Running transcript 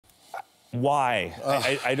Why?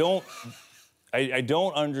 I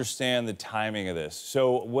don't understand the timing of this.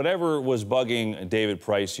 So whatever was bugging David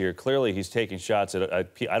Price here, clearly he's taking shots at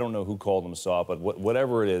I don't know who called him soft, but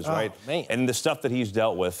whatever it is, right? Man. And the stuff that he's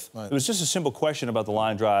dealt with. Right. It was just a simple question about the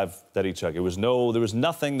line drive that he took. There was no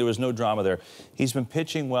drama there. He's been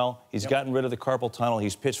pitching well. He's gotten rid of the carpal tunnel.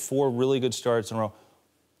 He's pitched 4 really good starts in a row.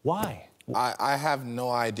 Why? I have no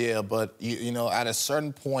idea, but you know, at a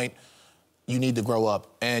certain point, you need to grow up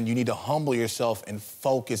and you need to humble yourself and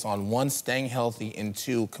focus on 1, staying healthy, and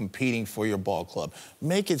 2, competing for your ball club.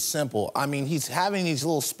 Make it simple. I mean, he's having these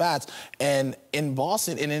little spats, and in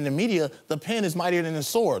Boston and in the media, the pen is mightier than the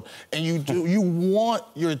sword. And you want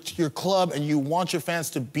your club and you want your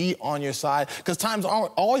fans to be on your side, because times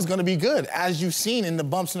aren't always going to be good, as you've seen in the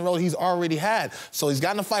bumps in the road he's already had. So he's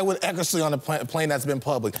gotten a fight with Eckersley on a plane that's been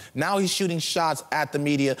public. Now he's shooting shots at the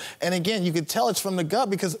media. And again, you could tell it's from the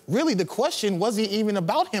gut, because really the question wasn't even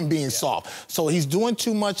about him being soft. So he's doing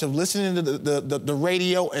too much of listening to the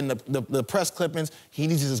radio and the press clippings. He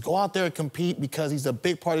needs to just go out there and compete, because he's a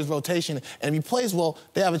big part of his rotation. And if he plays well,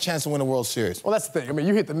 they have a chance to win the World Series. Well, that's the thing. I mean,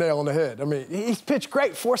 you hit the nail on the head. I mean, he's pitched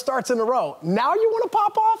great, 4 starts in a row. Now you want to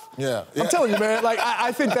pop off? Yeah. I'm telling you, man, like,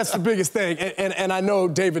 I think that's the biggest thing. And I know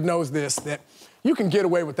David knows this, that you can get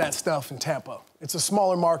away with that stuff in Tampa. It's a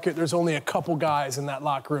smaller market. There's only a couple guys in that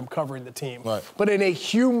locker room covering the team. Right. But in a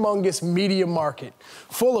humongous media market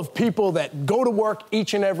full of people that go to work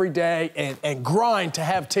each and every day and grind to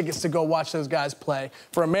have tickets to go watch those guys play,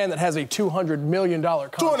 for a man that has a $200 million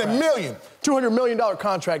contract. $200 million? $200 million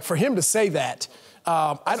contract, for him to say that.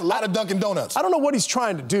 That's a lot of Dunkin' Donuts. I don't know what he's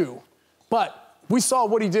trying to do, but we saw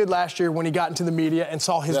what he did last year when he got into the media and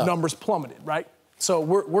saw his numbers plummeted, right? So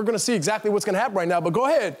we're going to see exactly what's going to happen right now. But go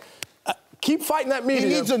ahead. Keep fighting that media.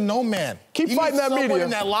 He needs a no man. Keep fighting that media. Someone in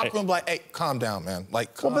that locker room like, hey, calm down, man.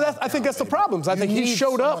 Like, calm well, but I think that's the problems. I think he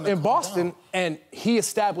showed up in Boston down. and he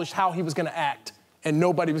established how he was going to act, and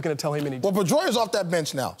nobody was going to tell him anything. Well, Pedroia's off that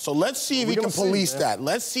bench now, so let's see if he can police that.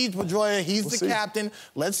 Let's see Pedroia. He's the captain.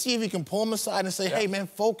 Let's see if he can pull him aside and say, hey, man,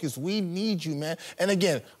 focus. We need you, man. And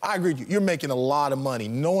again, I agree with you. You're making a lot of money.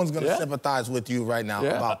 No one's going to sympathize with you right now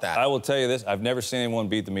about that. I will tell you this. I've never seen anyone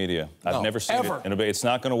beat the media. I've never seen it. And it's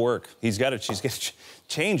not going to work. She's got to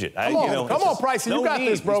change it. Come on, Pricey. You got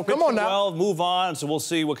this, bro. Come on now. Well, move on. So we'll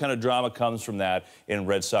see what kind of drama comes from that in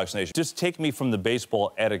Red Sox Nation. Just take me from the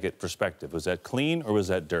baseball etiquette perspective. Was that clean or was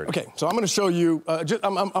that dirty? Okay, so I'm going to show you.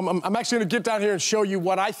 I'm actually going to get down here and show you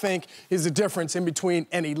what I think is the difference in between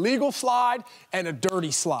an illegal slide and a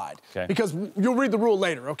dirty slide. Okay. Because you'll read the rule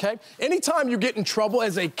later, okay? Anytime you get in trouble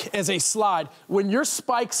as a slide, when your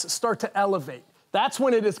spikes start to elevate, that's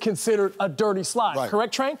when it is considered a dirty slide. Right.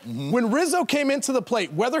 Correct, Train? Mm-hmm. When Rizzo came into the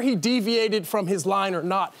plate, whether he deviated from his line or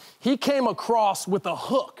not, he came across with a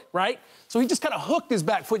hook, right? So he just kind of hooked his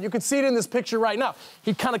back foot. You can see it in this picture right now.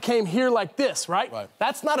 He kind of came here like this, right?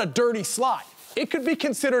 That's not a dirty slide. It could be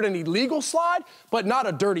considered an illegal slide, but not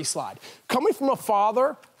a dirty slide. Coming from a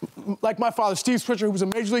father, like my father, Steve Swisher, who was a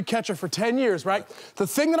Major League catcher for 10 years, right? The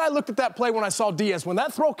thing that I looked at that play when I saw Diaz, when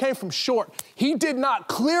that throw came from short, he did not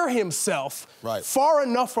clear himself far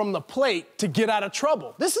enough from the plate to get out of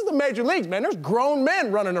trouble. This is the Major Leagues, man. There's grown men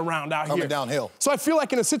running around out here. Coming downhill. So I feel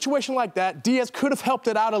like in a situation like that, Diaz could have helped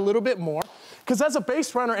it out a little bit more, because as a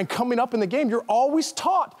base runner and coming up in the game, you're always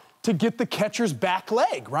taught to get the catcher's back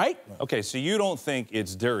leg, right? Okay, so you don't think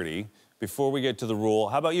it's dirty. Before we get to the rule,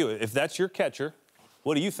 how about you? If that's your catcher,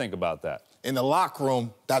 what do you think about that? In the locker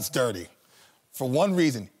room, that's dirty. For one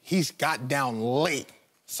reason, he's got down late.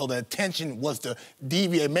 So the intention was to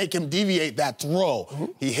make him deviate that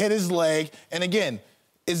throw. He hit his leg. And again,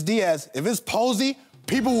 it's Diaz. If it's Posey,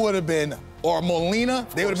 people would have been, or Molina,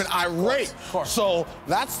 they would have been irate. So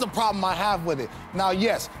that's the problem I have with it. Now,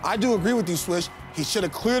 yes, I do agree with you, Swish. He should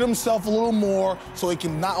have cleared himself a little more so he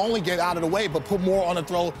can not only get out of the way, but put more on the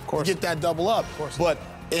throw to get that double up. But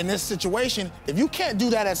in this situation, if you can't do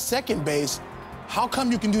that at second base, how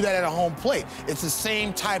come you can do that at a home plate? It's the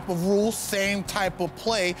same type of rule, same type of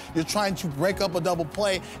play. You're trying to break up a double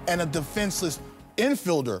play and a defenseless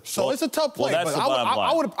infielder. So it's a tough play. Well, that's the bottom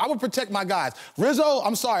line. I would protect my guys. Rizzo,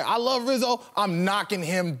 I'm sorry, I love Rizzo. I'm knocking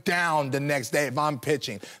him down the next day if I'm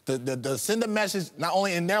pitching. To send a message not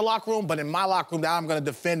only in their locker room, but in my locker room that I'm going to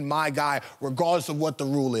defend my guy regardless of what the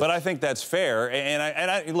rule is. But I think that's fair.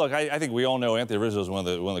 And look, I think we all know Anthony Rizzo is one of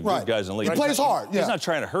the good guys in the league. He plays hard. He's not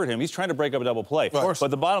trying to hurt him. He's trying to break up a double play.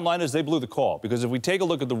 But the bottom line is they blew the call, because if we take a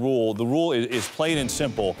look at the rule is plain and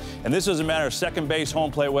simple. And this doesn't matter, second base,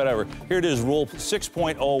 home plate, whatever. Here it is, rule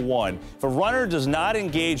 6.01. If a runner does not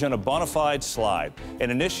engage on a bona fide slide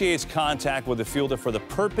and initiates contact with the fielder for the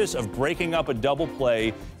purpose of breaking up a double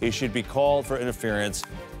play, he should be called for interference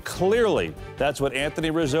Clearly, that's what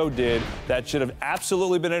Anthony Rizzo did. That should have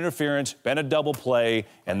absolutely been interference, been a double play,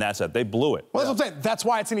 and that's it. They blew it. Well, that's what I'm saying. That's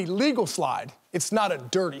why it's an illegal slide. It's not a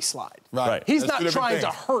dirty slide. Right. He's not trying to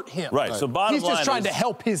hurt him. Right. So bottom line he's just trying to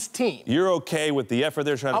help his team. You're okay with the effort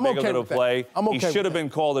they're trying to make a little play. He should have been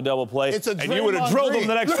called a double play. And you would have drilled him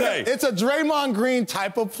the next day. It's a Draymond Green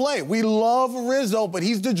type of play. We love Rizzo, but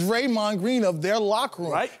he's the Draymond Green of their locker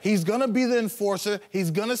room. Right. He's going to be the enforcer. He's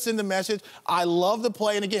going to send the message. I love the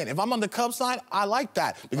play. And again, if I'm on the Cubs side, I like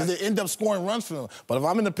that because they end up scoring runs for them. But if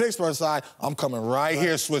I'm in the Pittsburgh side, I'm coming right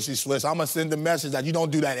here, Swishy Swish. I'm going to send the message that you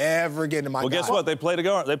don't do that ever again to my guy. Well, guess what? They play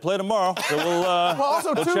tomorrow. So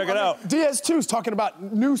we'll check it out. Diaz, too, is talking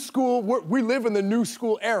about new school. We live in the new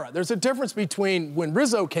school era. There's a difference between when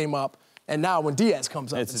Rizzo came up and now when Diaz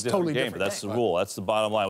comes up. It's a totally game, different but that's the rule. That's the bottom line.